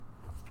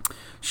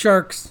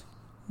Sharks,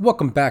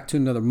 welcome back to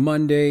another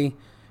Monday.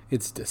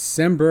 It's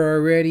December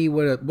already.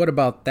 What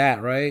about that,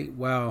 right?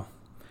 Wow.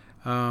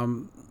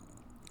 Um,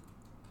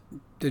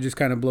 it just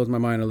kind of blows my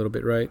mind a little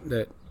bit, right?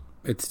 That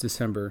it's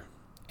December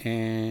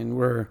and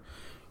we're,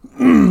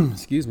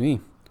 excuse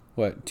me,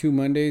 what, 2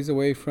 Mondays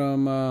away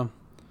from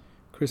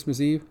Christmas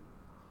Eve?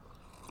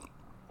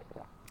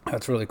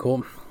 That's really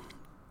cool.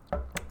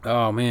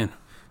 Oh, man.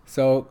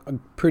 So,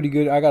 pretty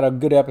good. I got a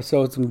good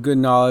episode, some good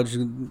knowledge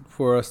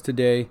for us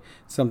today.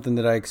 Something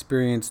that I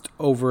experienced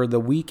over the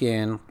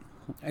weekend,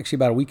 actually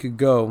about a week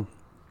ago.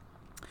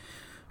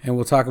 And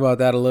we'll talk about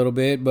that a little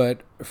bit.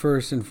 But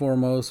first and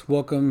foremost,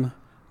 welcome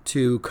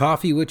to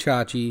Coffee with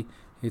Chachi.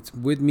 It's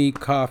with me,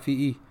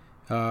 Chachi.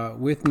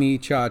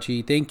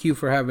 Thank you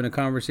for having a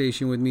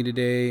conversation with me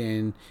today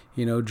and,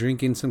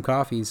 drinking some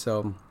coffee.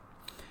 So,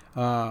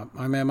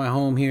 I'm at my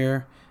home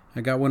here.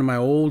 I got one of my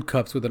old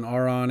cups with an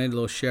R on it, a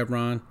little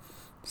chevron.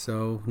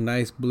 So,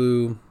 nice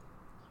blue.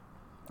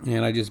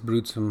 And I just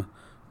brewed some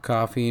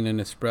coffee and an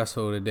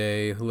espresso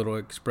today, a little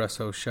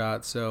espresso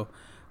shot. So,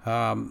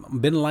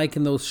 been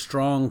liking those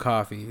strong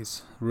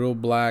coffees, real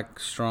black,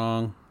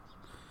 strong.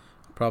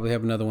 Probably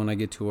have another one when I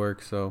get to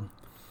work. So,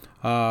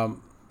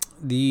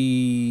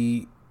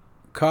 the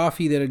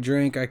coffee that I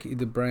drink,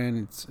 the brand,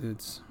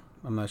 it's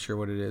I'm not sure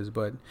what it is,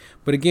 but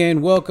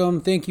again, welcome.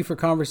 Thank you for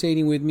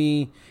conversating with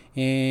me,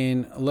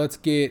 and let's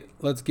get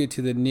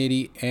to the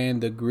nitty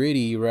and the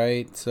gritty,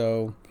 right?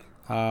 So,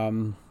 I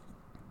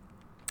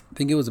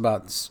think it was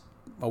about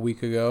a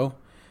week ago.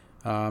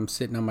 I'm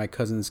sitting on my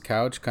cousin's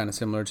couch, kind of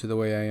similar to the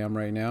way I am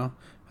right now,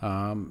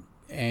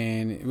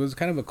 and it was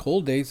kind of a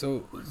cold day,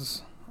 so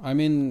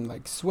I'm in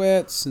like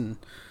sweats and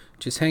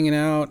just hanging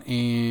out,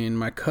 and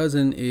my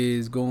cousin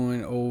is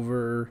going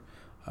over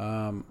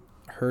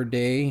her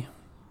day.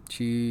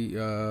 She's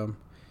a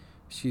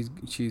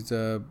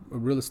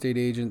real estate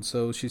agent,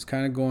 so she's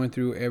kind of going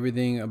through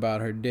everything about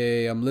her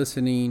day. I'm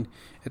listening.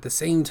 At the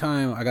same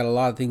time, I got a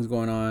lot of things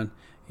going on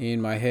in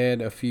my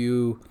head.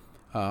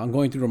 I'm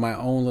going through my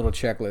own little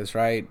checklist,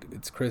 right?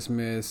 It's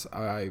Christmas.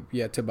 I've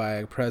yet to buy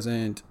a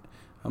present.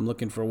 I'm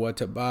looking for what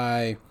to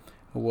buy.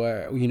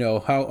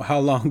 How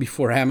long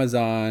before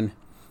Amazon,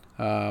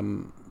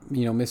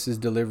 misses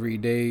delivery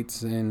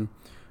dates, and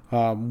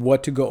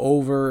what to go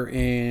over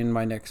in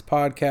my next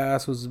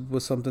podcast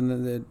was something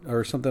that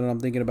I'm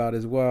thinking about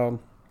as well.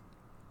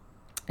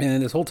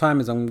 And this whole time,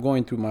 as I'm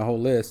going through my whole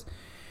list,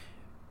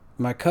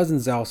 my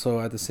cousin's also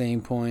at the same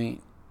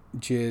point,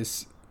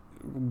 just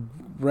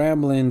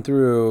rambling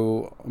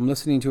through. I'm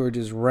listening to her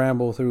just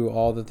ramble through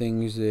all the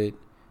things that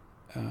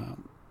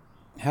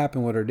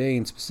happen with her day,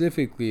 and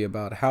specifically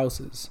about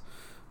houses.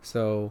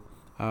 So,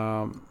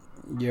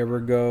 you ever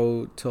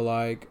go to,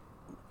 like,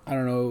 I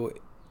don't know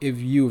if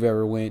you've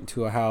ever went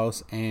to a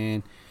house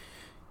and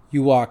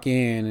you walk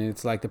in and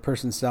it's like the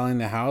person selling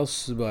the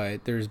house,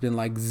 but there's been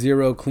like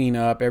zero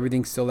cleanup,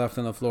 everything's still left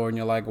on the floor, and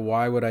you're like,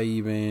 why would I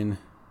even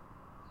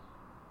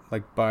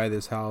like buy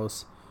this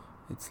house?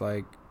 It's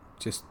like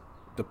just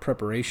the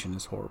preparation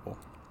is horrible.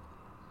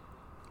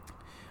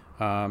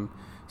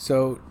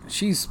 So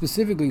she's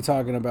specifically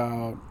talking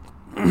about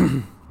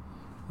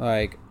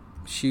like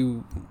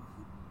she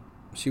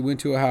went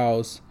to a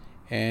house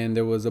and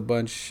there was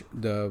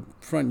the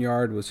front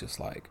yard was just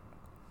like,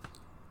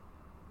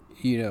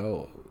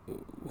 who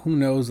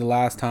knows the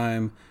last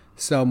time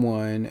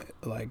someone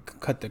like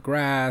cut the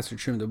grass or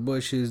trimmed the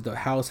bushes. The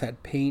house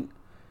had paint.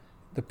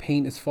 The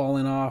paint is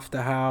falling off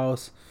the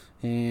house,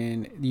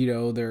 and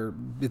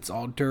it's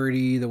all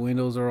dirty. The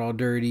windows are all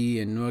dirty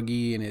and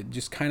muggy, and it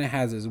just kind of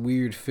has this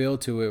weird feel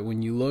to it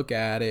when you look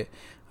at it,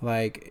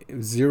 like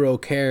zero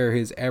care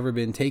has ever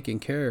been taken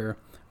care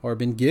or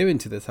been given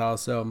to this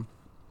house. So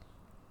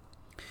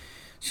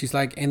she's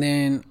like, and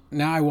then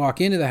now I walk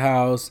into the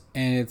house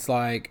and it's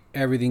like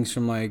everything's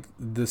from like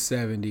the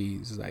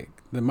 70s, like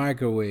the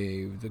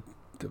microwave, the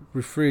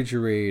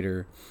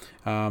refrigerator.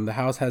 The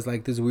house has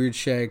like this weird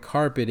shag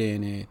carpet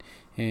in it,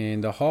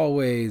 and the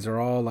hallways are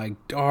all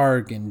like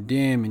dark and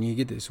dim, and you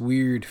get this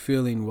weird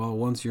feeling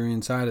once you're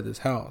inside of this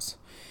house.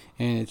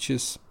 And it's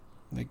just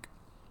like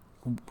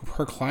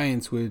her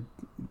clients would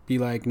be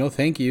like, no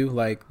thank you,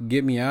 like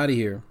get me out of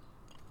here.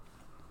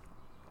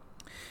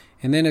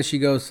 And then as she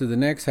goes to the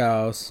next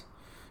house,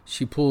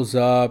 she pulls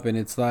up and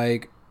it's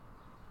like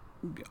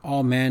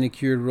all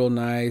manicured, real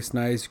nice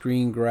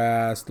green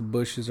grass. The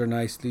bushes are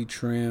nicely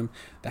trimmed.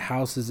 The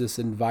house is this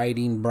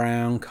inviting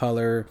brown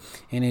color.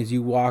 And as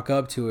you walk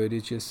up to it,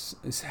 it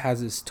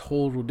has this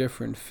total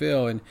different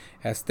feel. And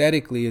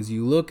aesthetically, as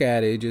you look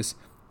at it,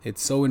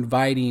 it's so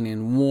inviting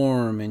and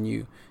warm. And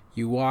you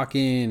walk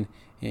in,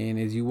 and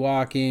as you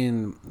walk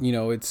in,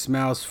 it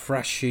smells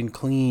fresh and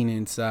clean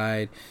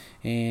inside.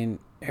 And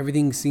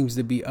everything seems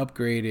to be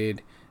upgraded.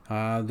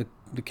 The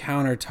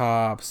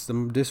countertops,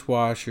 the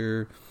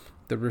dishwasher,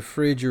 the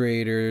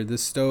refrigerator, the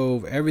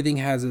stove, everything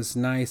has this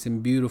nice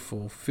and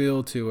beautiful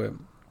feel to it.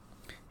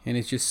 And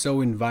it's just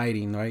so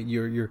inviting, right?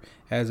 You're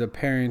as a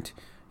parent,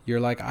 you're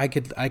like, I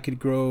could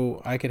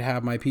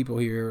have my people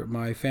here,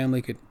 my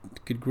family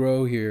could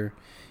grow here.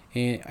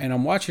 And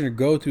I'm watching her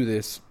go through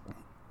this,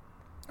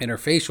 and her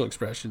facial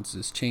expressions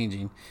is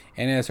changing.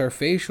 And as her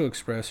facial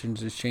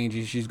expressions is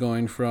changing, she's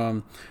going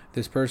from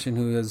this person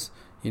who is,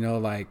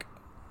 like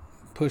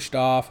pushed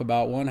off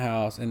about one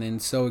house and then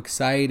so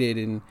excited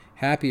and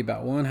happy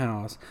about one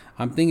house.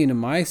 I'm thinking to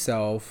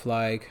myself,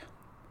 like,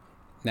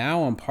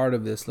 now I'm part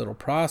of this little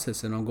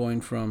process, and I'm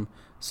going from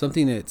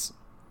something that's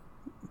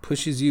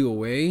pushes you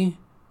away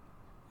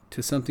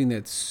to something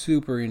that's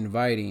super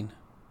inviting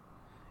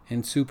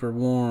and super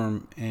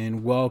warm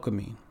and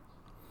welcoming.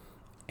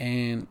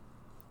 And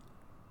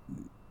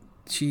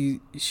she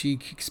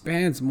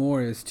expands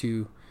more as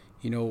to,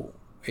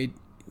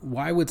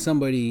 why would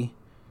somebody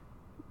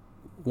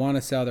want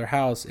to sell their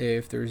house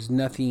if there's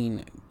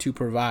nothing to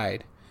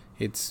provide?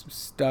 It's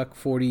stuck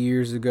 40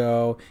 years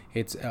ago.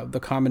 It's the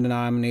common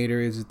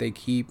denominator is that they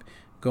keep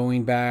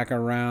going back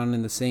around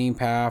in the same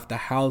path.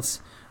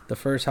 The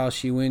first house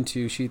she went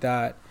to, she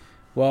thought,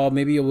 well,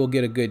 maybe we'll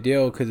get a good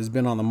deal because it's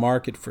been on the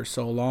market for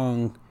so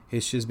long.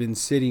 It's just been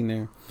sitting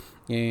there,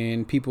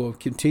 and people have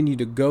continued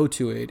to go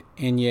to it,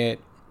 and yet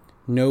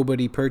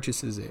nobody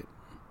purchases it.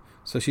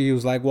 So she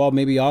was like, well,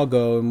 maybe I'll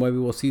go and maybe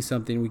we'll see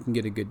something, we can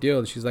get a good deal.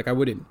 And she's like, I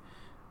wouldn't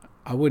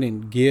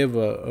give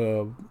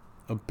a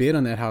bid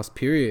on that house,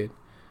 period.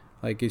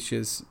 Like, it's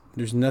just,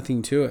 there's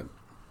nothing to it.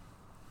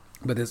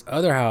 But this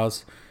other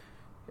house,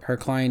 her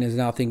client is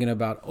now thinking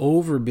about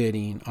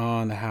overbidding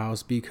on the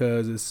house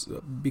because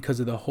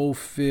of the whole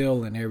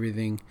feel and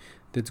everything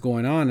that's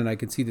going on. And I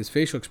can see this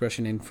facial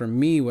expression. And for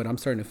me, what I'm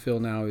starting to feel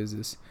now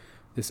is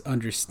this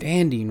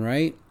understanding,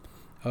 right,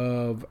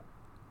 of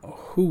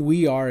who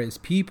we are as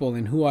people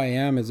and who I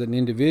am as an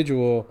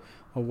individual.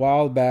 A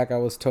while back, I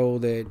was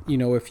told that,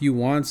 if you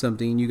want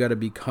something, you got to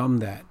become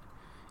that.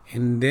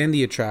 And then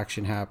the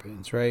attraction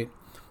happens, right?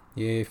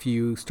 If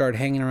you start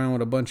hanging around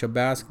with a bunch of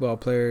basketball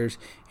players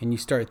and you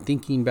start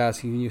thinking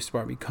basketball, you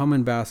start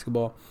becoming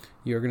basketball,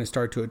 you're going to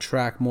start to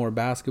attract more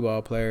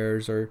basketball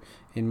players. Or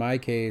in my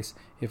case,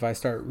 if I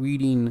start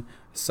reading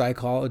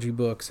psychology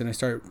books and I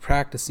start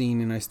practicing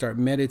and I start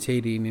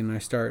meditating and I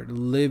start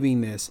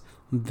living this,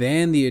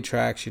 then the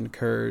attraction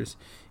occurs.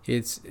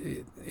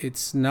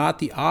 It's not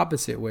the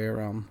opposite way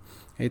around.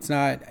 It's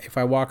not if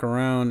I walk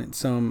around and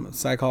some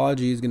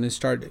psychology is going to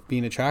start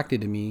being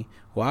attracted to me.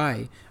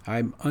 Why?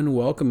 I'm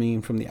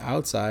unwelcoming from the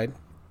outside.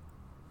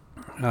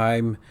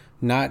 I'm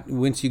not,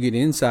 once you get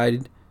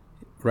inside,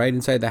 right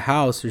inside the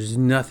house, there's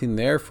nothing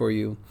there for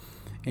you.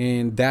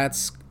 And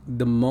that's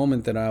the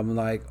moment that I'm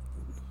like,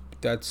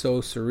 that's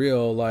so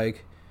surreal.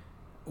 Like,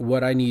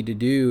 what I need to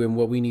do and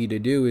what we need to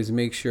do is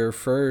make sure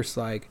first,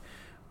 like,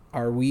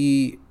 are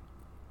we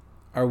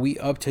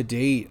up to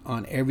date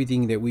on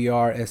everything that we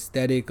are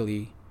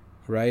aesthetically,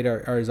 right?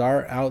 Or is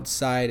our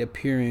outside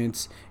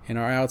appearance and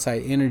our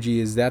outside energy,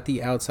 is that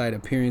the outside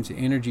appearance and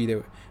energy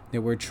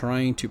that we're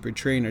trying to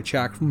portray and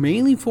attract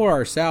mainly for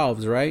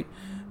ourselves, right?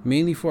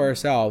 Mainly for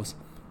ourselves.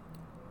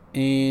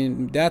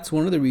 And that's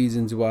one of the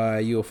reasons why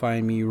you'll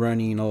find me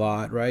running a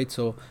lot, right?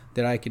 So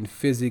that I can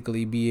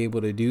physically be able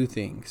to do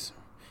things.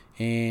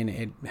 And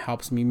it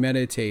helps me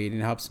meditate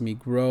and helps me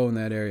grow in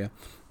that area.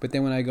 But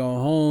then when I go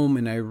home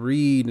and I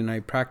read and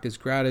I practice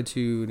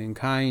gratitude and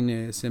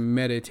kindness and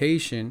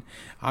meditation,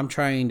 I'm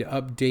trying to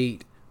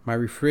update my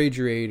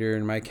refrigerator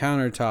and my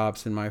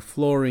countertops and my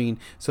flooring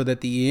so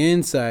that the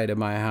inside of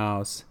my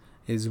house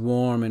is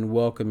warm and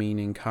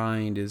welcoming and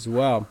kind as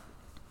well.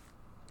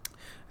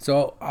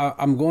 So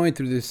I'm going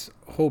through this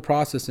whole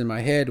process in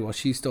my head while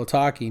she's still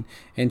talking,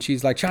 and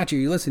she's like, Chachi,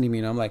 are you listening to me?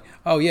 And I'm like,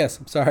 oh yes,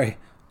 I'm sorry.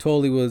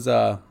 Totally was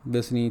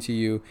listening to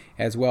you,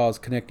 as well as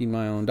connecting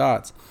my own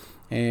dots.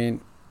 And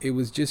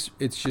it's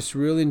just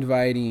really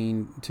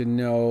inviting to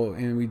know,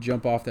 and we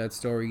jump off that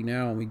story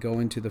now and we go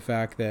into the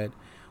fact that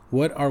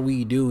what are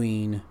we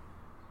doing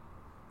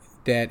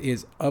that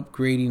is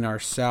upgrading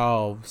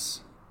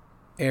ourselves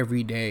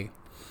every day?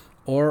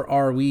 Or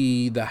are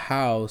we the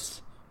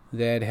house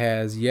that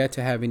has yet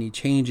to have any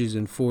changes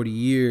in 40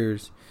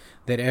 years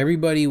that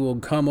everybody will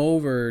come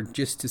over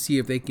just to see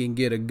if they can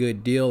get a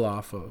good deal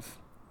off of?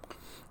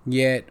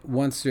 Yet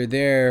once they're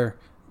there,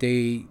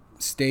 they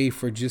stay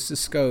for just a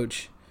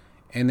scotch,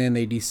 and then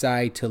they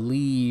decide to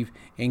leave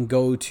and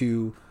go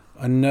to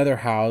another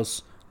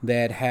house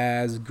that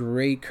has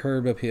great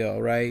curb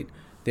appeal, right?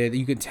 That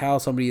you can tell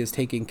somebody is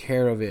taking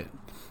care of it.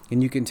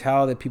 And you can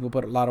tell that people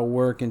put a lot of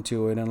work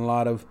into it and a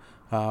lot of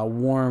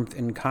warmth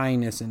and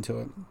kindness into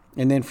it.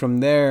 And then from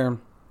there,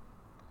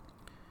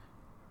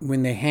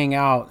 when they hang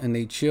out and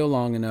they chill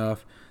long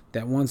enough,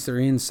 that once they're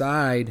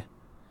inside,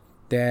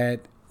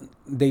 that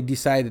they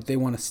decide that they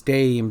want to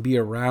stay and be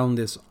around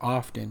this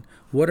often.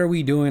 What are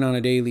we doing on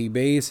a daily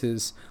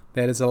basis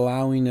that is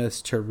allowing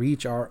us to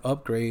reach our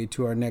upgrade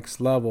to our next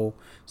level,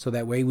 so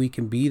that way we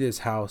can be this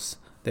house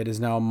that is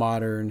now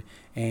modern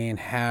and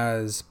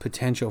has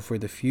potential for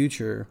the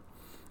future,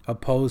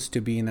 opposed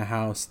to being the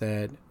house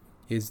that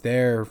is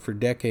there for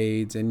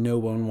decades and no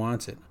one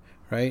wants it,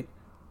 right?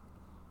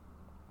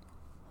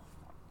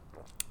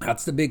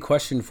 That's the big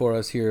question for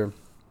us here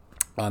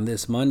on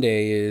this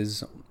Monday.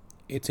 Is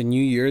it's a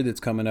new year that's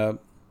coming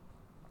up.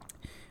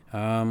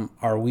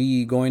 Are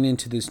we going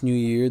into this new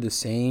year the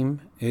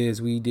same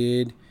as we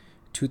did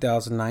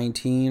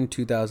 2019,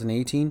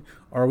 2018?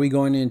 Or are we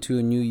going into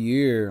a new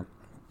year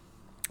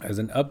as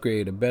an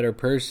upgrade, a better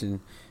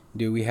person?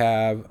 Do we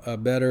have a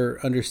better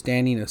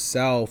understanding of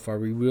self? Are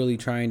we really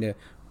trying to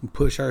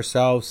push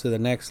ourselves to the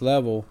next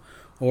level?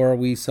 Or are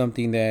we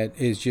something that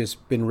has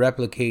just been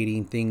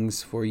replicating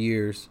things for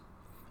years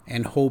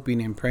and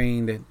hoping and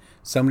praying that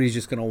somebody's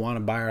just going to want to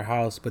buy our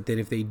house, but that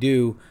if they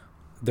do,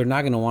 they're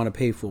not going to want to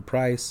pay full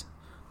price.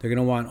 They're going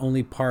to want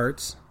only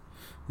parts.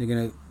 They're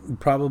going to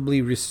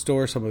probably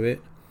restore some of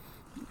it,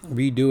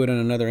 redo it on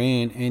another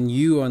end, and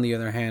you, on the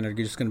other hand, are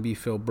just going to be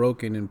feel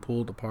broken and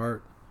pulled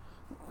apart.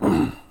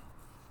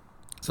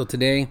 So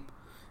today,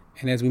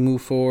 and as we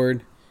move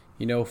forward,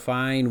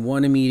 find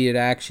one immediate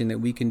action that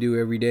we can do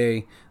every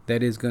day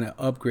that is going to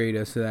upgrade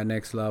us to that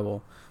next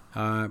level.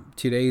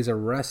 Today is a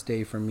rest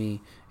day for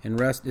me, and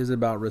rest is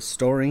about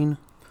restoring.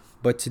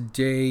 But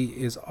today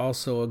is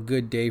also a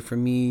good day for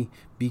me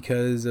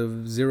because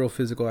of zero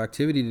physical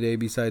activity today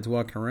besides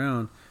walking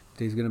around.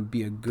 Today's going to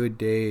be a good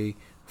day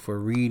for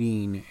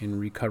reading and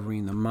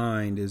recovering the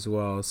mind as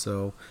well.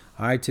 So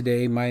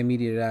today, my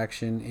immediate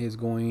action is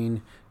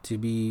going to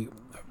be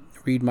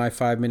read my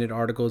 5-minute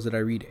articles that I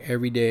read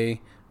every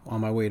day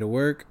on my way to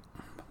work.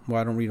 Well,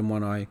 I don't read them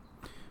when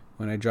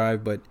I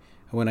drive, but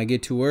when I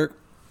get to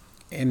work,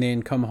 and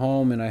then come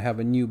home and I have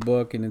a new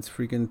book and it's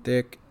freaking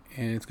thick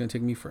and it's going to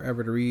take me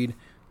forever to read.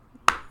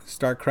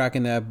 Start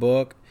cracking that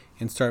book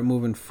and start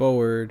moving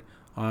forward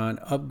on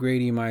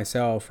upgrading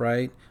myself,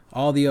 right?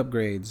 All the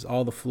upgrades,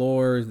 all the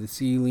floors, the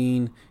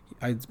ceiling.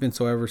 It's been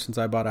so ever since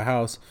I bought a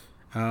house.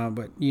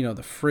 But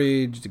the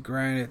fridge, the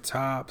granite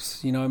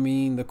tops,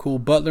 the cool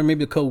butler,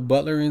 maybe the cool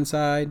butler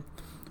inside.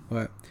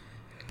 But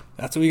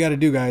that's what we got to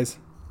do, guys.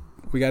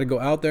 We got to go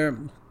out there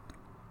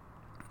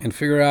and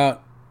figure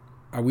out,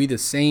 are we the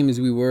same as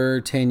we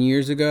were 10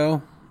 years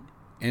ago?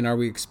 And are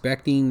we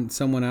expecting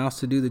someone else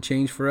to do the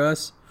change for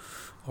us?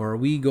 Or are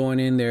we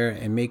going in there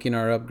and making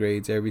our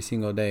upgrades every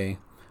single day?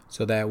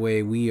 So that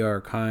way we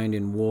are kind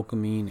and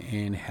welcoming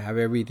and have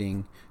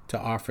everything to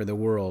offer the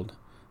world.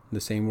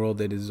 The same world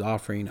that is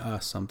offering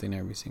us something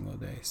every single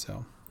day.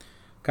 So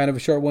kind of a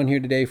short one here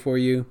today for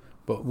you,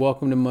 but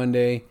welcome to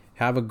Monday.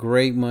 Have a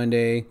great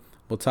Monday.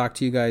 We'll talk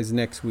to you guys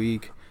next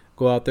week.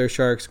 Go out there,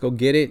 Sharks. Go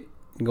get it.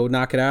 Go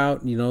knock it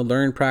out.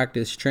 Learn,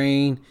 practice,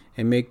 train,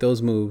 and make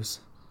those moves.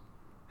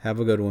 Have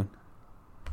a good one.